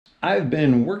I've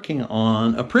been working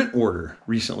on a print order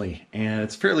recently, and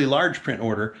it's a fairly large print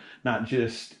order, not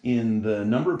just in the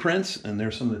number of prints, and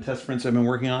there's some of the test prints I've been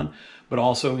working on, but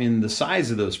also in the size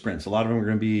of those prints. A lot of them are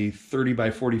going to be 30 by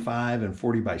 45 and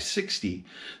 40 by 60.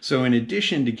 So in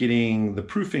addition to getting the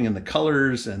proofing and the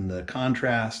colors and the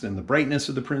contrast and the brightness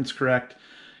of the prints correct,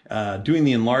 doing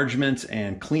the enlargements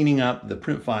and cleaning up the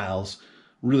print files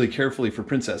really carefully for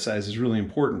print set size is really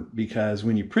important, because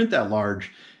when you print that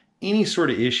large, any sort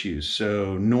of issues,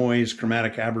 so noise,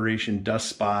 chromatic aberration, dust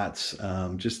spots,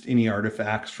 just any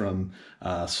artifacts from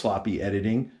sloppy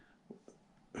editing.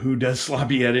 Who does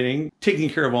sloppy editing? Taking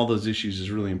care of all those issues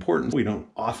is really important. We don't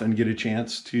often get a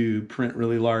chance to print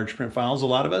really large print files, a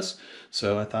lot of us.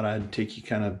 So I thought I'd take you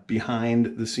kind of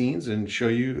behind the scenes and show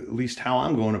you at least how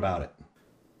I'm going about it.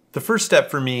 The first step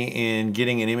for me in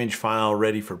getting an image file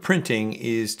ready for printing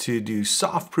is to do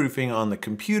soft proofing on the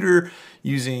computer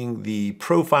using the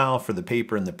profile for the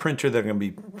paper and the printer that I'm going to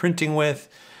be printing with.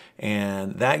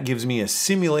 And that gives me a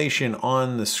simulation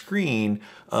on the screen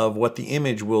of what the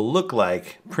image will look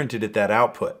like printed at that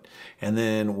output. And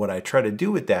then what I try to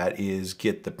do with that is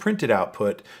get the printed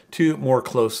output to more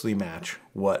closely match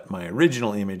what my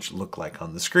original image looked like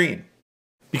on the screen.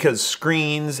 Because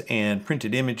screens and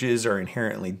printed images are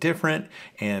inherently different,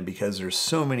 and because there's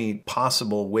so many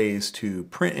possible ways to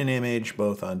print an image,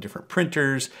 both on different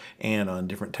printers and on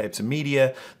different types of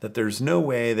media, that there's no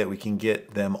way that we can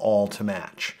get them all to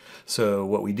match. So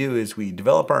what we do is we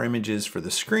develop our images for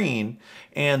the screen,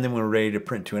 and then when we're ready to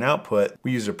print to an output,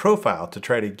 we use a profile to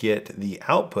try to get the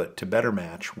output to better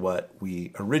match what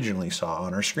we originally saw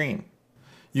on our screen.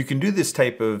 You can do this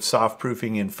type of soft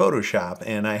proofing in Photoshop,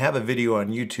 and I have a video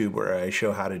on YouTube where I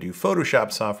show how to do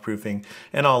Photoshop soft proofing,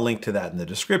 and I'll link to that in the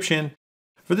description.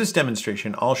 For this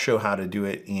demonstration, I'll show how to do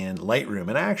it in Lightroom,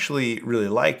 and I actually really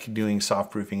like doing soft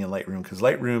proofing in Lightroom because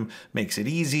Lightroom makes it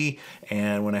easy,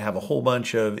 and when I have a whole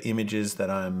bunch of images that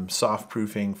I'm soft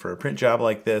proofing for a print job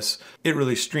like this, it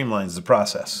really streamlines the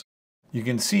process. You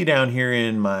can see down here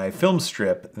in my film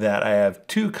strip that I have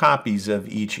two copies of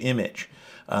each image.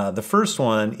 The first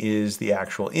one is the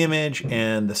actual image,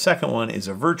 and the second one is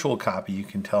a virtual copy. You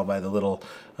can tell by the little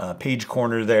page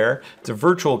corner there. It's a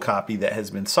virtual copy that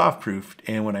has been soft-proofed,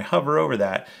 and when I hover over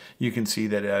that, you can see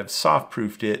that I've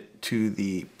soft-proofed it to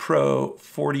the Pro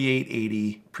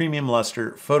 4880 Premium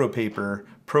Luster Photo Paper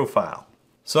profile.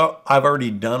 So I've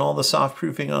already done all the soft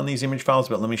proofing on these image files,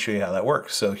 but let me show you how that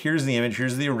works. So here's the image,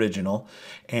 here's the original,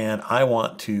 and I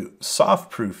want to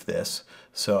soft proof this.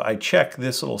 So I check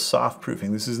this little soft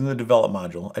proofing. This is in the develop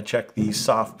module. I check the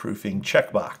soft proofing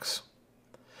checkbox.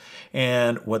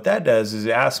 And what that does is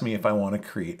it asks me if I want to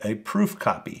create a proof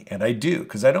copy. And I do,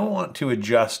 because I don't want to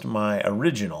adjust my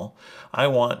original. I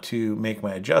want to make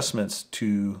my adjustments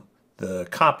to the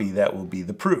copy that will be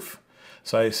the proof.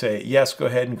 So I say, yes, go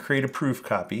ahead and create a proof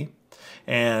copy.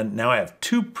 And now I have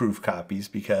two proof copies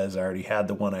because I already had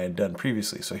the one I had done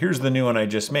previously. So here's the new one I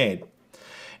just made.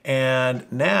 And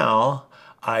now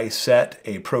I set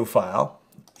a profile,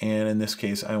 and in this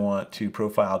case I want to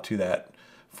profile to that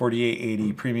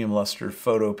 4880 Premium Luster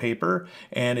Photo Paper.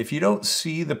 And if you don't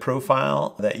see the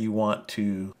profile that you want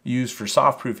to use for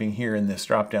soft proofing here in this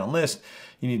drop-down list,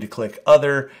 you need to click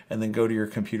Other and then go to your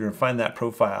computer and find that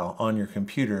profile on your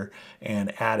computer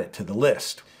and add it to the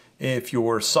list. If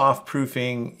you're soft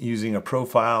proofing using a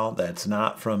profile that's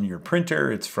not from your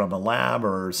printer, it's from a lab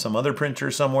or some other printer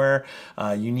somewhere,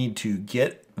 you need to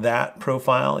get that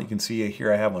profile. You can see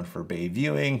here I have one for Bay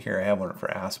Viewing, here I have one for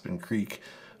Aspen Creek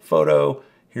Photo,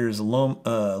 here's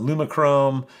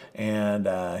Lumichrome, and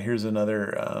here's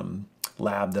another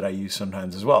lab that I use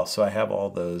sometimes as well. So I have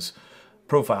all those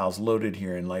profiles loaded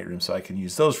here in Lightroom, so I can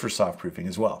use those for soft proofing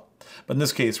as well. But in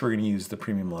this case, we're going to use the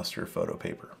Premium Luster Photo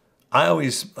Paper. I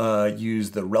always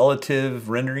use the relative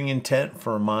rendering intent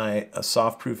for my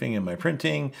soft proofing and my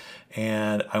printing,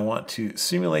 and I want to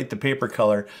simulate the paper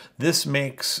color. This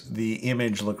makes the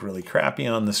image look really crappy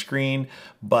on the screen,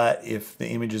 but if the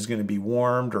image is going to be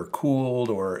warmed or cooled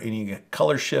or any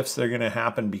color shifts that are going to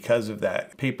happen because of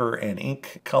that paper and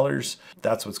ink colors,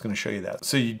 that's what's going to show you that.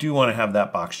 So you do want to have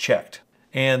that box checked.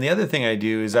 And the other thing I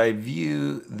do is I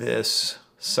view this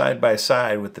side by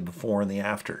side with the before and the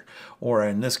after, or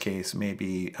in this case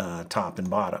maybe top and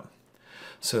bottom.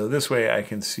 So this way I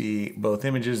can see both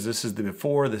images. This is the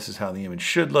before, this is how the image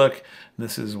should look, and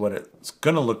this is what it's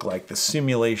going to look like, the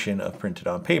simulation of printed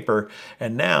on paper.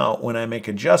 And now when I make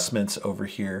adjustments over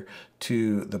here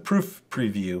to the proof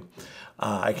preview,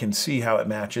 I can see how it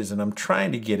matches, and I'm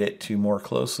trying to get it to more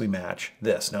closely match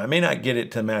this. Now I may not get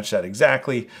it to match that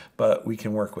exactly, but we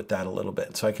can work with that a little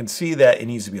bit. So I can see that it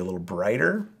needs to be a little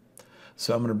brighter.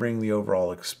 So I'm going to bring the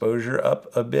overall exposure up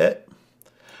a bit.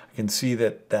 I can see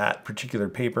that that particular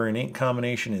paper and ink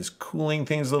combination is cooling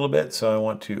things a little bit, so I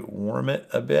want to warm it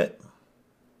a bit.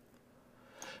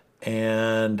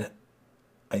 And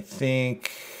I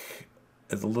think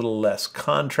it's a little less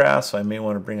contrast, so I may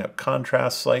want to bring up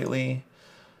contrast slightly.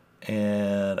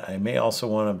 And I may also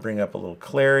want to bring up a little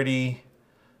clarity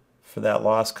for that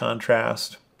lost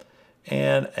contrast.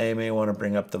 And I may want to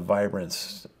bring up the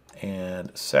vibrance and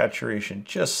saturation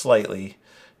just slightly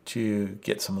to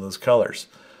get some of those colors.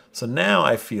 So now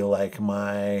I feel like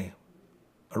my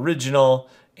original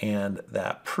and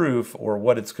that proof, or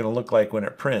what it's going to look like when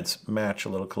it prints, match a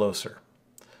little closer.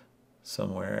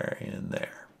 Somewhere in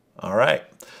there. All right,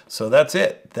 so that's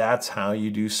it. That's how you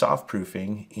do soft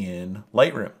proofing in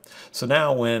Lightroom. So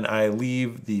now when I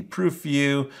leave the proof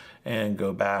view and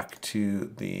go back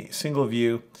to the single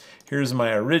view, here's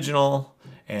my original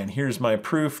and here's my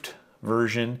proofed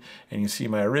version. And you see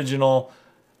my original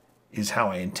is how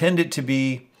I intend it to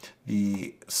be.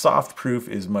 The soft proof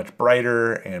is much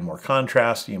brighter and more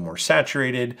contrasty and more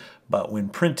saturated, but when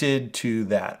printed to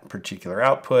that particular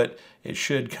output, it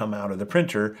should come out of the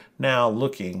printer now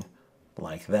looking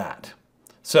like that.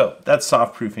 So that's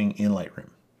soft proofing in Lightroom.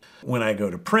 When I go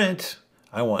to print,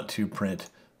 I want to print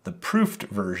the proofed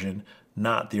version,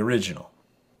 not the original.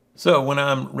 So when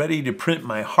I'm ready to print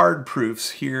my hard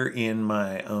proofs here in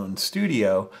my own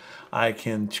studio, I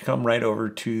can come right over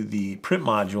to the print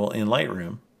module in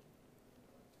Lightroom,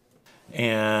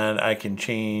 and I can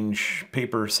change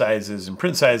paper sizes and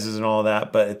print sizes and all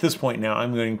that. But at this point now,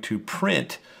 I'm going to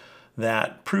print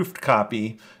that proofed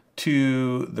copy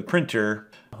to the printer,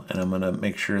 and I'm going to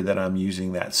make sure that I'm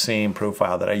using that same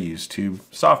profile that I used to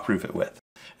soft proof it with.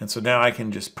 And so now I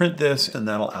can just print this, and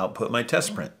that'll output my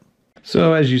test print.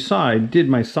 So as you saw, I did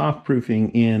my soft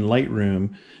proofing in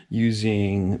Lightroom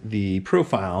using the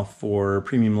profile for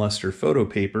premium luster photo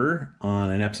paper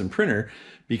on an Epson printer,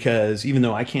 because even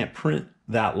though I can't print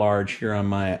that large here on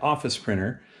my office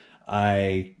printer,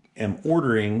 I am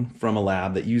ordering from a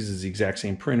lab that uses the exact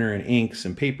same printer and inks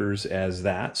and papers as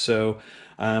that. So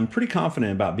I'm pretty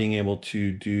confident about being able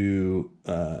to do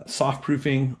soft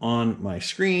proofing on my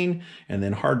screen and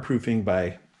then hard proofing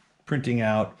by printing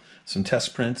out some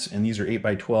test prints. And these are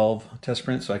 8x12 test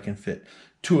prints, so I can fit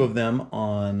 2 of them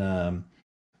on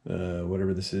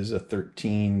whatever this is, a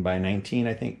 13x19,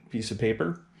 I think, piece of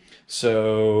paper.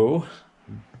 So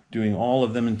doing all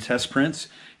of them in test prints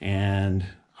and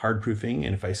hard proofing,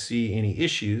 and if I see any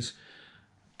issues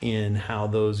in how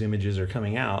those images are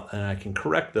coming out, then I can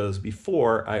correct those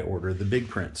before I order the big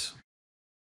prints.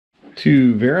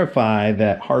 To verify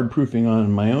that hard proofing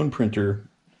on my own printer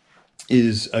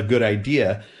is a good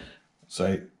idea, so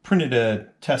I printed a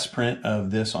test print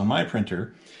of this on my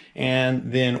printer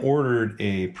and then ordered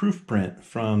a proof print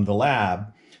from the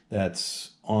lab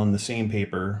that's on the same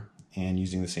paper and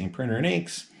using the same printer and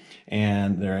inks.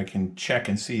 And there I can check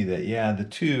and see that, yeah, the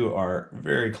two are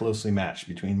very closely matched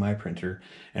between my printer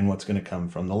and what's going to come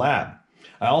from the lab.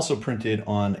 I also printed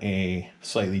on a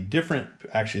slightly different,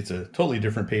 actually it's a totally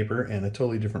different paper and a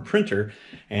totally different printer,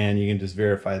 and you can just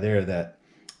verify there that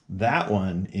that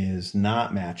one is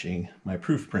not matching my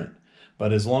proof print.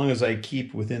 But as long as I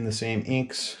keep within the same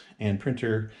inks and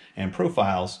printer and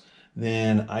profiles,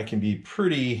 then I can be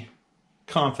pretty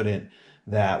confident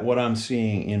that what I'm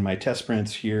seeing in my test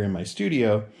prints here in my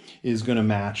studio is going to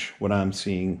match what I'm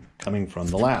seeing coming from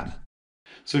the lab.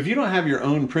 So if you don't have your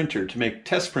own printer to make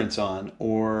test prints on,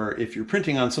 or if you're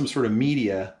printing on some sort of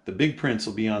media, the big prints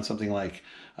will be on something like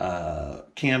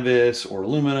canvas or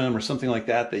aluminum or something like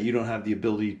that, that you don't have the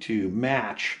ability to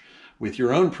match with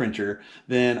your own printer,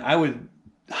 then I would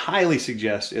highly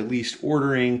suggest at least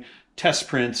ordering test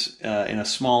prints in a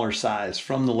smaller size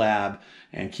from the lab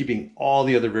and keeping all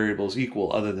the other variables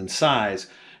equal other than size.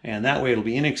 And that way it'll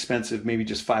be inexpensive, maybe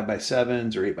just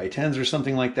 5x7s or 8x10s or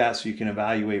something like that, so you can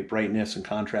evaluate brightness and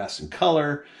contrast and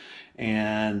color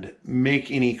and make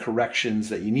any corrections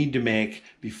that you need to make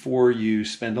before you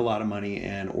spend a lot of money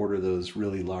and order those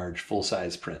really large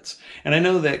full-size prints. And I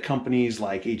know that companies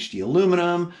like HD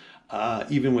Aluminum,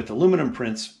 even with aluminum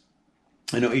prints,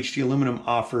 I know HD Aluminum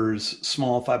offers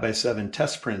small 5x7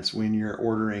 test prints when you're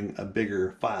ordering a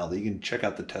bigger file, that you can check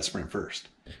out the test print first.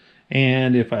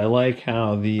 And if I like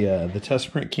how the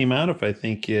test print came out, if I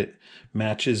think it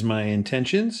matches my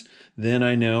intentions, then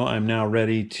I know I'm now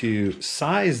ready to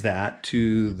size that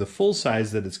to the full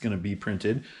size that it's going to be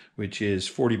printed, which is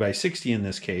 40x60 in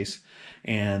this case.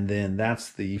 And then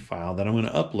that's the file that I'm going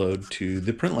to upload to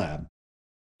the print lab.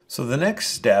 So the next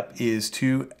step is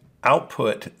to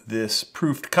output this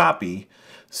proofed copy.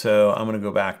 So I'm going to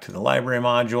go back to the library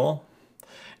module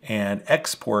and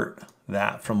export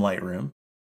that from Lightroom.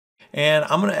 And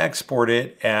I'm going to export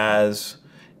it as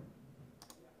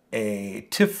a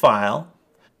TIFF file.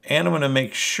 And I'm going to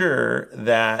make sure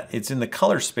that it's in the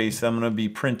color space that I'm going to be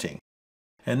printing.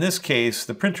 In this case,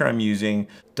 the printer I'm using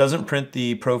doesn't print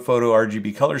the ProPhoto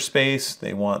RGB color space.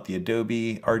 They want the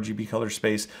Adobe RGB color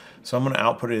space. So I'm going to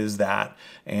output it as that.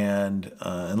 And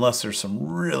unless there's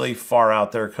some really far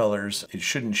out there colors, it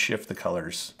shouldn't shift the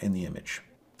colors in the image.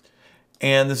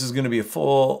 And this is going to be a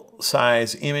full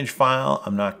size image file.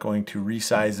 I'm not going to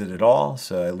resize it at all.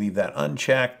 So I leave that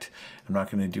unchecked. I'm not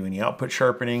going to do any output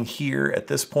sharpening here at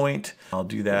this point. I'll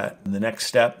do that in the next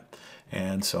step.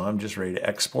 And so I'm just ready to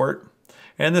export.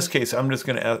 In this case, I'm just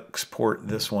going to export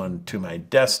this one to my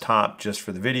desktop just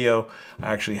for the video.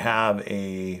 I actually have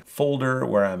a folder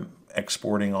where I'm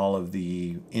exporting all of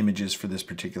the images for this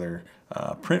particular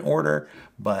print order.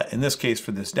 But in this case,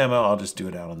 for this demo, I'll just do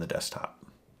it out on the desktop.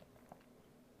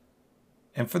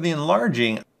 And for the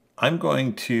enlarging, I'm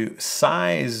going to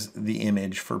size the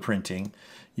image for printing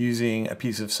using a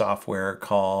piece of software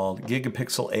called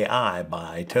Gigapixel AI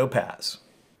by Topaz.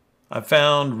 I've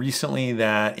found recently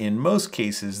that in most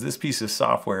cases, this piece of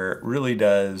software really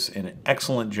does an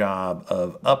excellent job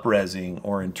of up-resing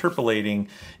or interpolating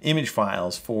image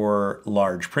files for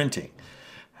large printing.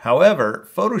 However,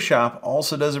 Photoshop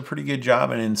also does a pretty good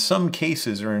job, and in some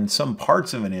cases or in some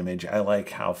parts of an image, I like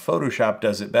how Photoshop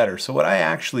does it better. So what I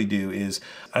actually do is,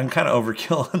 I'm kind of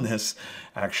overkill on this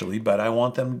actually, but I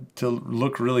want them to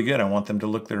look really good. I want them to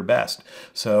look their best.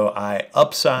 So I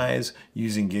upsize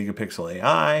using Gigapixel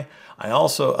AI. I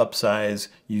also upsize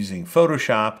using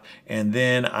Photoshop, and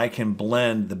then I can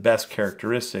blend the best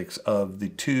characteristics of the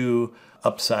two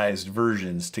upsized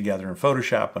versions together in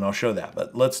Photoshop, and I'll show that.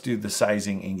 But let's do the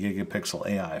sizing in Gigapixel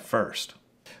AI first.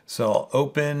 So I'll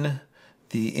open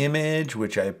the image,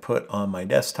 which I put on my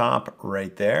desktop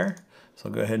right there. So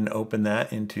I'll go ahead and open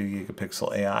that into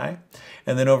Gigapixel AI.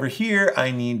 And then over here, I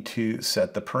need to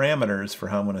set the parameters for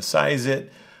how I'm going to size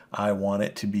it. I want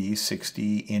it to be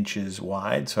 60 inches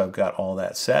wide, so I've got all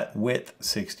that set. Width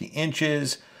 60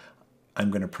 inches. I'm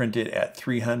going to print it at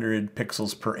 300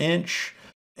 pixels per inch.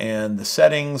 And the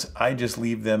settings, I just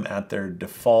leave them at their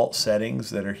default settings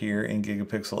that are here in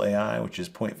Gigapixel AI, which is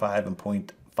 0.5 and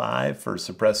 0.5 for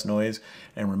suppress noise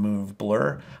and remove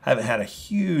blur. I haven't had a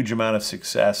huge amount of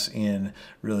success in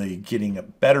really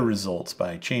getting better results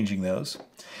by changing those.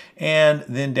 And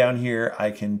then down here, I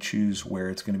can choose where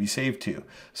it's going to be saved to.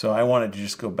 So I want it to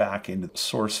just go back into the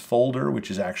source folder,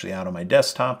 which is actually out on my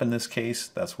desktop in this case.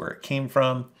 That's where it came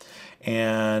from.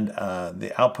 And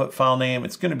the output file name,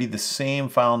 it's going to be the same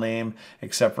file name,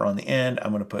 except for on the end, I'm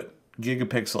going to put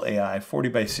Gigapixel AI 40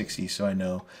 by 60, so I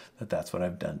know that that's what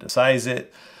I've done to size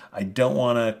it. I don't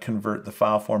want to convert the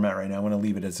file format right now. I want to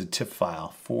leave it as a TIFF file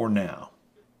for now.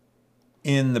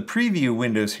 In the preview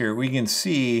windows here, we can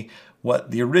see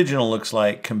what the original looks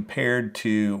like compared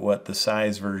to what the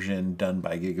size version done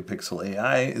by Gigapixel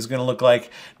AI is going to look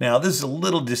like. Now, this is a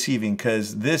little deceiving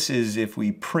because this is if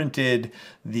we printed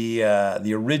the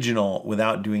original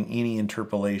without doing any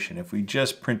interpolation. If we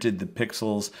just printed the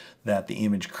pixels that the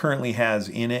image currently has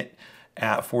in it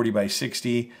at 40 by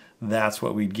 60, that's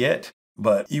what we'd get.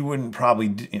 But you wouldn't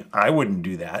probably, I wouldn't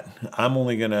do that. I'm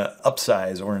only going to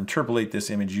upsize or interpolate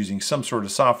this image using some sort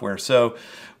of software. So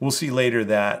we'll see later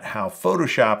that how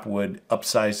Photoshop would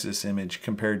upsize this image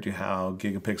compared to how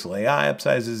Gigapixel AI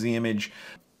upsizes the image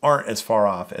aren't as far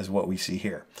off as what we see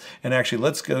here. And actually,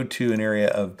 let's go to an area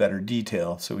of better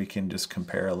detail so we can just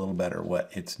compare a little better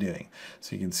what it's doing.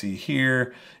 So you can see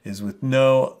here is with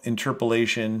no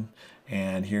interpolation,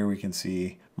 and here we can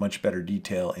see much better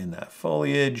detail in that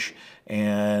foliage.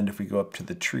 And if we go up to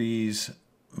the trees,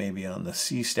 maybe on the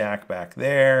C stack back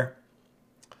there,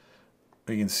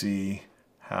 we can see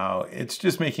how it's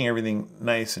just making everything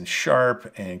nice and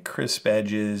sharp and crisp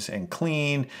edges and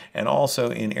clean, and also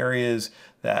in areas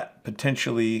that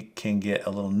potentially can get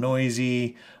a little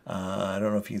noisy. I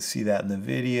don't know if you can see that in the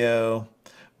video,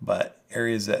 but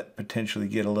areas that potentially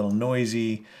get a little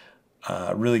noisy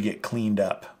really get cleaned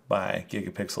up by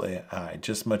Gigapixel AI,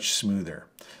 just much smoother.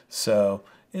 So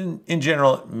in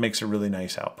general, it makes a really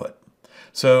nice output.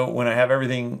 So when I have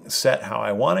everything set how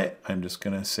I want it, I'm just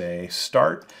gonna say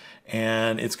start,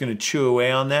 and it's gonna chew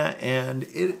away on that. And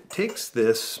it takes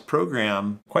this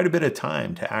program quite a bit of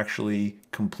time to actually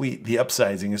complete the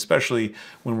upsizing, especially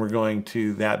when we're going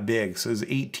to that big. So it's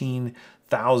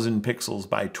 18,000 pixels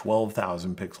by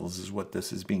 12,000 pixels is what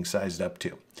this is being sized up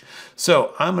to.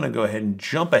 So I'm going to go ahead and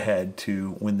jump ahead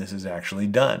to when this is actually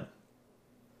done.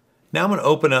 Now I'm going to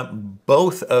open up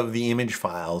both of the image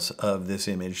files of this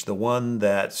image, the one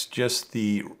that's just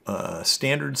the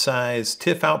standard size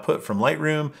TIFF output from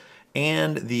Lightroom,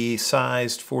 and the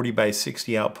sized 40 by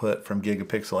 60 output from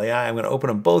Gigapixel AI. I'm going to open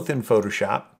them both in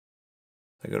Photoshop.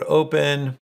 I go to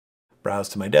open, browse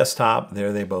to my desktop.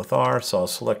 There they both are. So I'll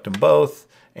select them both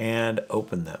and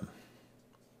open them.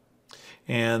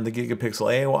 And the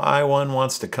Gigapixel AI one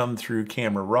wants to come through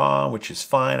camera raw, which is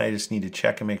fine. I just need to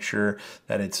check and make sure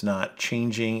that it's not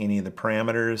changing any of the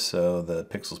parameters. So the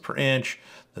pixels per inch,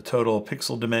 the total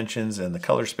pixel dimensions, and the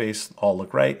color space all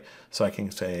look right. So I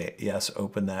can say, yes,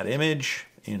 open that image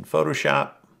in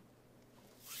Photoshop.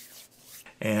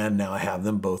 And now I have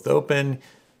them both open.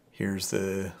 Here's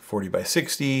the 40 by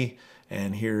 60,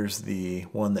 and here's the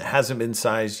one that hasn't been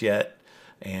sized yet.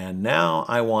 And now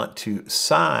I want to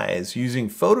size using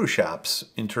Photoshop's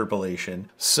interpolation.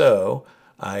 So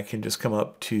I can just come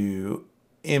up to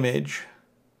image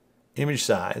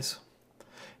size,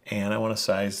 and I want to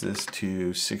size this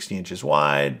to 60 inches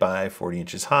wide by 40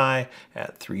 inches high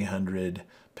at 300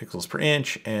 pixels per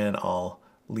inch. And I'll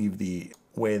leave the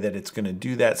way that it's going to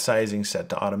do that sizing set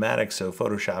to automatic so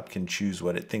Photoshop can choose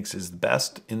what it thinks is the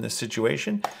best in this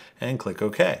situation, and click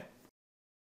OK.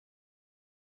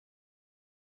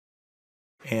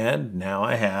 And now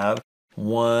I have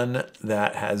one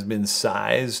that has been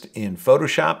sized in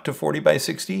Photoshop to 40 by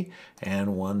 60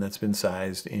 and one that's been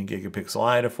sized in Gigapixel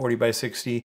AI to 40 by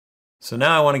 60. So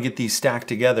now I want to get these stacked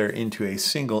together into a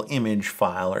single image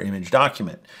file or image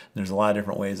document. There's a lot of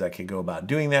different ways I could go about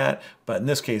doing that, but in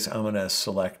this case I'm going to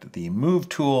select the Move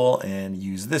tool and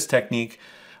use this technique.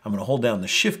 I'm going to hold down the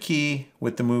Shift key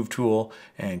with the Move tool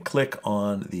and click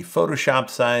on the Photoshop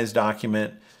size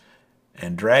document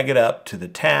and drag it up to the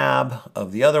tab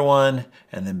of the other one,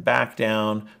 and then back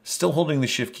down, still holding the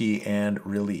Shift key, and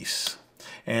release.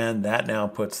 And that now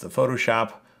puts the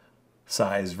Photoshop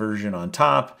size version on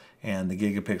top, and the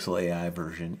Gigapixel AI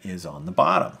version is on the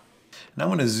bottom. And I'm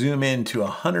going to zoom in to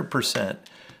 100%,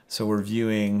 so we're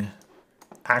viewing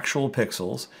actual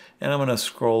pixels, and I'm going to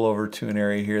scroll over to an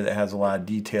area here that has a lot of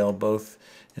detail, both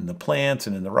in the plants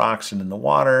and in the rocks and in the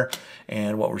water.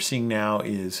 And what we're seeing now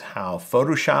is how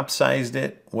Photoshop sized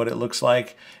it, what it looks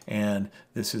like, and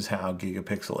this is how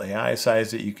Gigapixel AI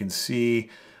sized it. You can see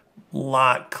a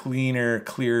lot cleaner,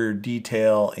 clearer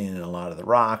detail in a lot of the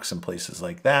rocks and places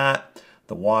like that.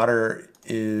 The water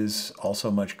is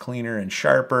also much cleaner and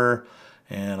sharper,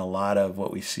 and a lot of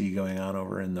what we see going on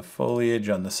over in the foliage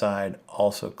on the side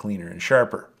also cleaner and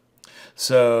sharper.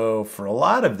 So for a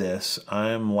lot of this,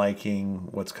 I'm liking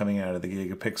what's coming out of the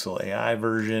Gigapixel AI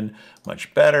version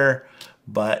much better,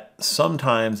 but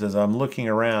sometimes as I'm looking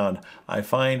around, I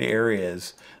find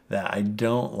areas that I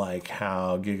don't like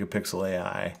how Gigapixel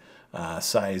AI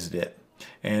sized it.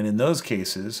 And in those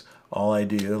cases, all I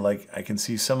do, like I can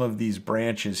see some of these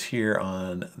branches here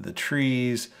on the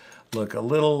trees look a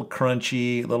little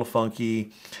crunchy, a little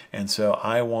funky, and so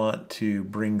I want to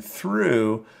bring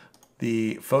through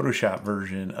the Photoshop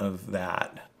version of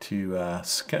that to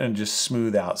kind of just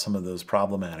smooth out some of those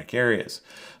problematic areas.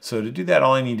 So to do that,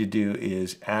 all I need to do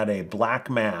is add a black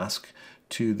mask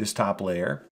to this top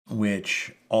layer,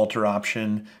 which Alter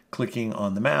Option, clicking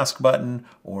on the mask button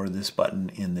or this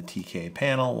button in the TK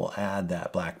panel will add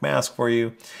that black mask for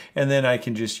you. And then I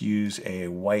can just use a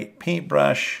white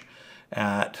paintbrush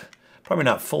at probably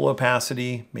not full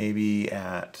opacity, maybe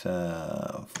at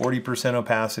 40%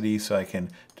 opacity, so I can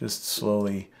just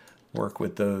slowly work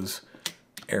with those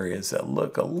areas that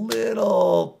look a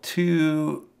little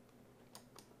too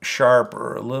sharp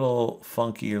or a little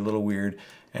funky or a little weird,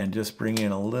 and just bring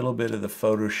in a little bit of the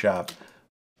Photoshop,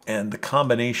 and the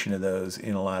combination of those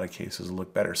in a lot of cases will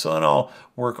look better. So then I'll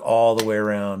work all the way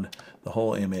around the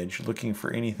whole image, looking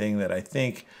for anything that I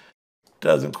think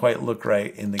doesn't quite look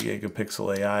right in the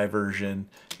Gigapixel AI version,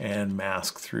 and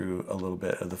mask through a little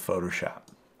bit of the Photoshop.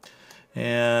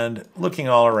 And looking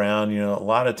all around, a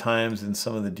lot of times in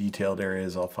some of the detailed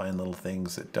areas, I'll find little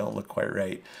things that don't look quite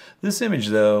right. This image,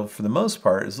 though, for the most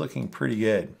part, is looking pretty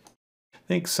good. I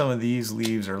think some of these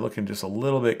leaves are looking just a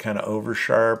little bit kind of over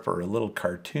sharp or a little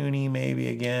cartoony maybe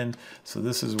again. So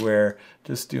this is where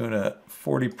just doing a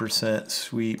 40%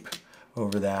 sweep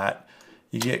over that,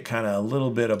 you get kind of a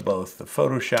little bit of both the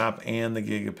Photoshop and the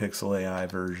Gigapixel AI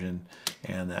version,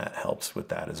 and that helps with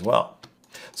that as well.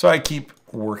 So I keep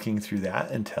working through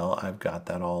that until I've got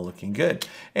that all looking good.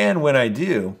 And when I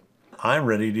do, I'm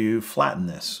ready to flatten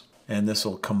this. And this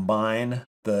will combine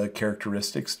the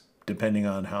characteristics, depending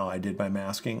on how I did my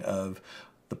masking, of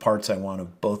the parts I want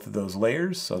of both of those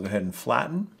layers. So I'll go ahead and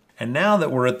flatten. And now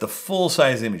that we're at the full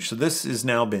size image, so this has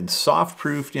now been soft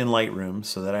proofed in Lightroom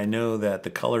so that I know that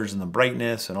the colors and the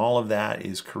brightness and all of that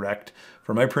is correct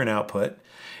for my print output.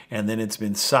 And then it's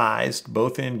been sized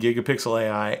both in Gigapixel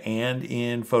AI and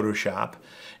in Photoshop.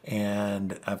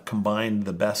 And I've combined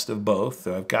the best of both.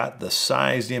 So I've got the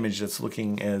sized image that's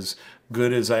looking as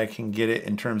good as I can get it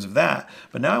in terms of that.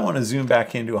 But now I want to zoom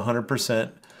back into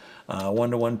 100%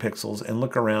 one-to-one pixels and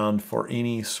look around for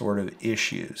any sort of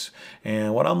issues.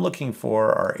 And what I'm looking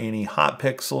for are any hot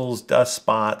pixels, dust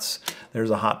spots. There's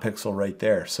a hot pixel right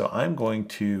there. So I'm going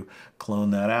to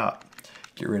clone that out.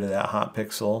 Get rid of that hot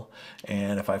pixel.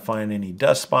 And if I find any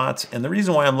dust spots, and the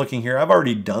reason why I'm looking here, I've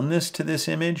already done this to this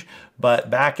image, but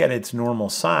back at its normal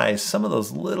size, some of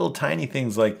those little tiny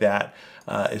things like that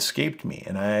escaped me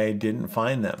and I didn't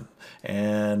find them.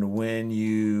 And when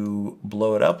you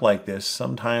blow it up like this,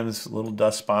 sometimes little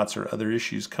dust spots or other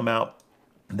issues come out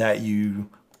that you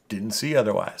didn't see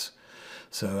otherwise.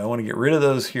 So I want to get rid of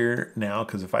those here now,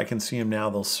 because if I can see them now,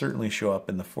 they'll certainly show up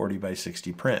in the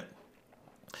 40x60 print.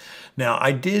 Now,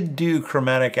 I did do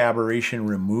chromatic aberration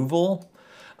removal,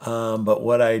 but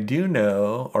what I do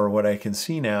know, or what I can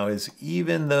see now, is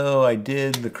even though I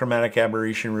did the chromatic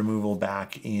aberration removal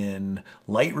back in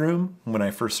Lightroom when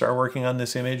I first started working on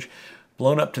this image,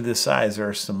 blown up to this size, there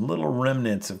are some little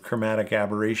remnants of chromatic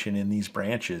aberration in these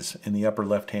branches in the upper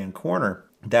left-hand corner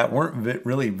that weren't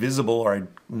really visible or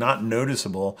not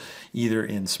noticeable either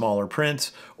in smaller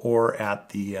prints or at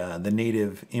the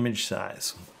native image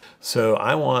size. So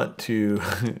I want to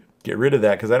get rid of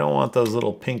that because I don't want those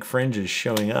little pink fringes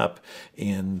showing up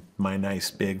in my nice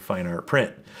big fine art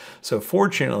print. So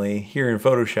fortunately, here in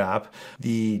Photoshop,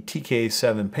 the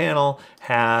TK7 panel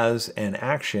has an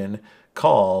action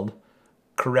called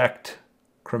Correct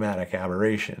Chromatic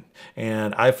Aberration.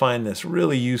 And I find this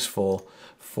really useful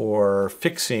for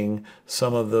fixing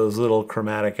some of those little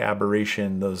chromatic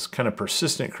aberration, those kind of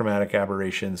persistent chromatic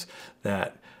aberrations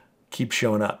that keep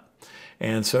showing up.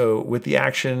 And so with the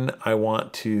action, I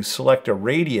want to select a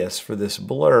radius for this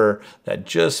blur that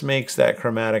just makes that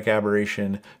chromatic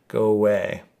aberration go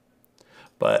away.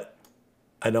 But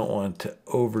I don't want to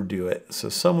overdo it. So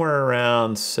somewhere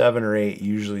around 7 or 8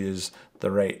 usually is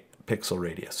the right pixel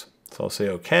radius. So I'll say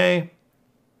OK.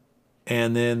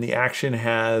 And then the action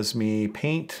has me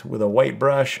paint with a white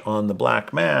brush on the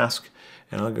black mask.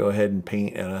 And I'll go ahead and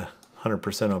paint at a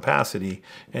 100% opacity,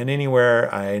 and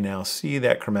anywhere I now see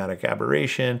that chromatic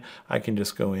aberration, I can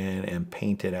just go in and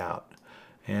paint it out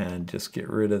and just get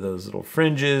rid of those little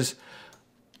fringes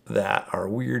that are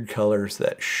weird colors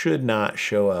that should not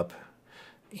show up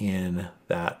in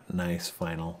that nice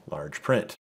final large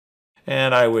print.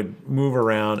 And I would move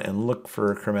around and look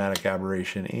for chromatic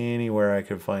aberration anywhere I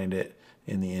could find it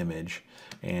in the image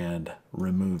and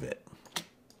remove it.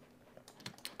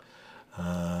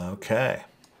 Okay.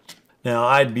 Now,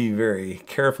 I'd be very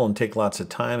careful and take lots of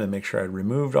time and make sure I'd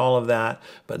removed all of that.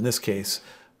 But in this case,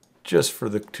 just for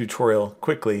the tutorial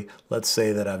quickly, let's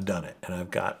say that I've done it and I've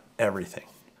got everything.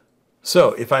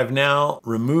 So if I've now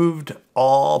removed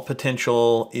all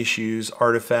potential issues,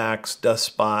 artifacts, dust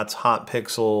spots, hot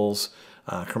pixels,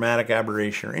 chromatic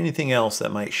aberration, or anything else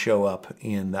that might show up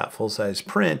in that full-size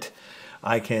print,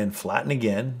 I can flatten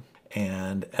again.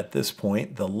 And at this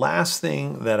point, the last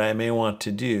thing that I may want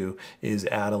to do is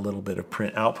add a little bit of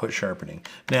print output sharpening.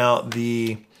 Now,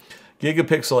 the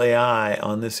Gigapixel AI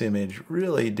on this image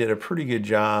really did a pretty good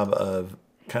job of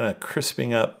kind of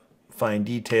crisping up fine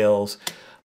details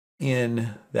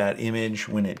in that image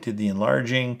when it did the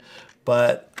enlarging,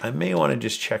 but I may want to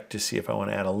just check to see if I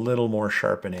want to add a little more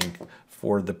sharpening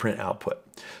for the print output.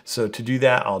 So to do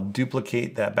that, I'll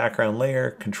duplicate that background layer,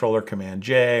 Controller Command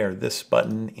J, or this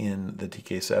button in the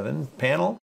TK7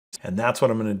 panel. And that's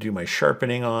what I'm going to do my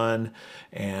sharpening on.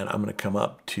 And I'm going to come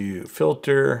up to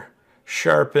Filter,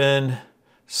 Sharpen,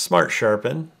 Smart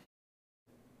Sharpen.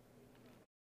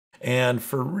 And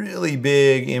for really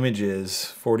big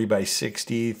images,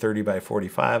 40x60,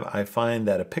 30x45, I find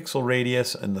that a pixel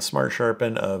radius in the Smart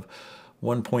Sharpen of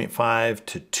 1.5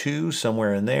 to 2,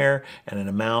 somewhere in there, and an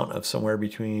amount of somewhere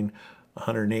between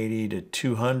 180 to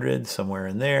 200, somewhere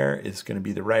in there, is going to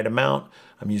be the right amount.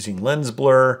 I'm using lens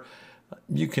blur.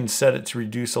 You can set it to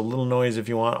reduce a little noise if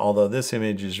you want, although this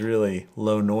image is really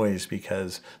low noise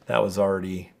because that was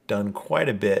already done quite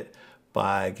a bit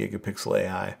by Gigapixel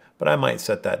AI, but I might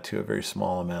set that to a very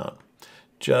small amount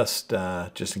just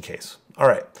in case. All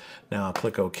right, now I'll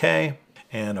click OK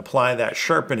and apply that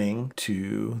sharpening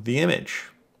to the image.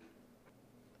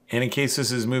 And in case this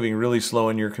is moving really slow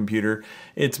on your computer,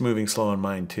 it's moving slow on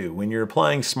mine too. When you're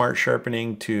applying smart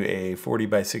sharpening to a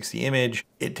 40x60 image,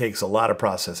 it takes a lot of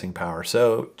processing power,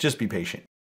 so just be patient.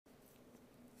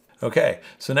 Okay,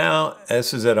 so now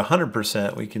this is at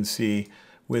 100%. We can see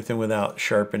with and without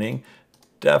sharpening.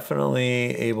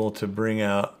 Definitely able to bring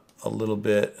out a little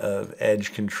bit of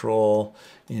edge control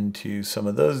into some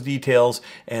of those details.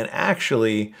 And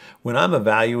actually, when I'm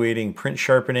evaluating print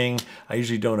sharpening, I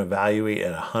usually don't evaluate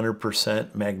at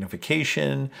 100%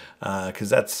 magnification because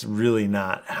that's really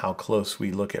not how close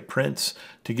we look at prints.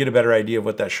 To get a better idea of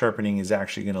what that sharpening is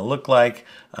actually going to look like,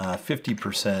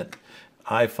 50%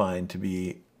 I find to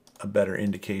be a better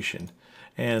indication.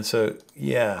 And so,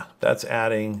 yeah, that's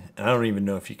adding, I don't even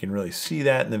know if you can really see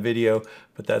that in the video,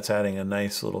 but that's adding a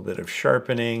nice little bit of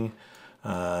sharpening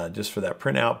just for that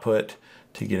print output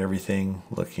to get everything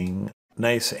looking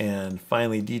nice and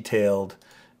finely detailed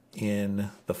in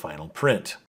the final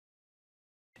print.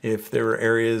 If there were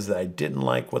areas that I didn't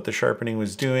like what the sharpening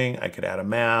was doing, I could add a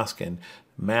mask and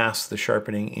mask the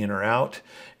sharpening in or out,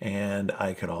 and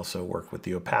I could also work with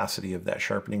the opacity of that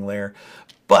sharpening layer.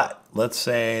 But let's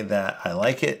say that I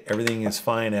like it, everything is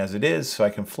fine as it is, so I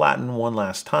can flatten one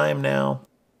last time now.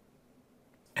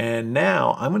 And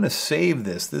now I'm going to save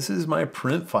this. This is my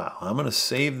print file. I'm going to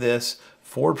save this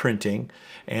for printing,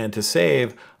 and to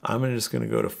save, I'm just going to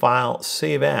go to File,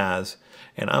 Save As,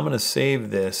 and I'm going to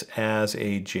save this as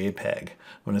a JPEG.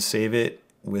 I'm going to save it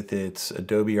with its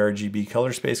Adobe RGB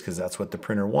color space because that's what the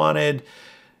printer wanted.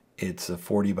 It's a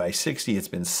 40 by 60, it's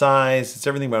been sized, it's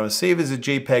everything, but I'm gonna save it as a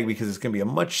JPEG because it's gonna be a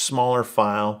much smaller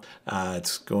file.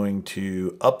 It's going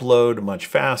to upload much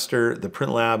faster. The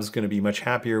print lab is gonna be much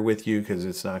happier with you because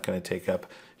it's not gonna take up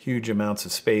huge amounts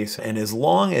of space. And as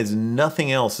long as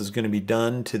nothing else is gonna be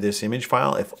done to this image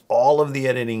file, if all of the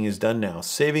editing is done now,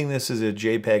 saving this as a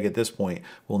JPEG at this point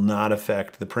will not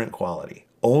affect the print quality.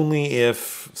 Only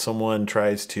if someone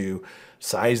tries to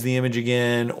size the image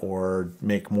again or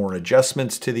make more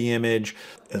adjustments to the image.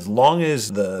 As long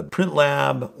as the print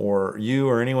lab or you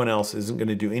or anyone else isn't going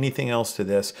to do anything else to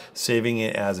this, saving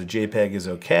it as a JPEG is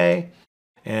okay.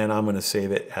 And I'm going to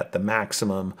save it at the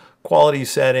maximum quality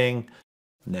setting.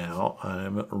 Now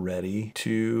I'm ready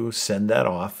to send that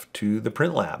off to the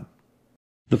print lab.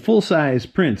 The full-size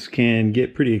prints can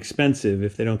get pretty expensive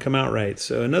if they don't come out right.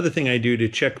 So another thing I do to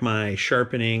check my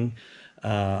sharpening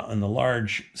on the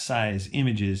large size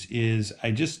images is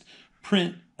I just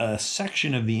print a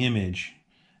section of the image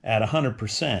at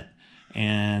 100%.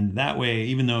 And that way,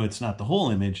 even though it's not the whole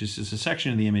image, it's just a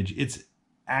section of the image, it's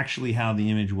actually how the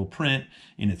image will print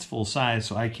in its full size,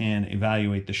 so I can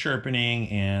evaluate the sharpening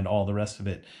and all the rest of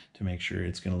it to make sure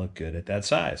it's going to look good at that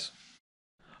size.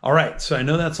 All right, so I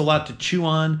know that's a lot to chew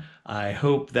on. I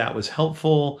hope that was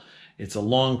helpful. It's a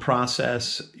long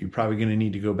process. You're probably going to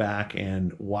need to go back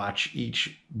and watch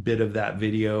each bit of that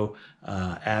video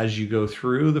as you go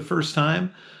through the first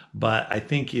time. But I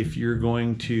think if you're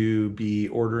going to be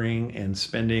ordering and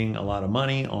spending a lot of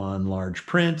money on large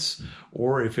prints,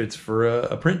 or if it's for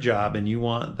a print job and you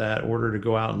want that order to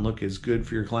go out and look as good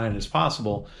for your client as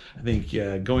possible, I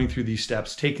think going through these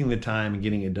steps, taking the time and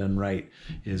getting it done right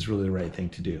is really the right thing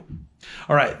to do.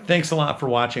 All right, thanks a lot for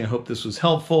watching. I hope this was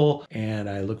helpful, and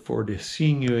I look forward to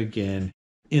seeing you again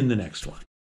in the next one.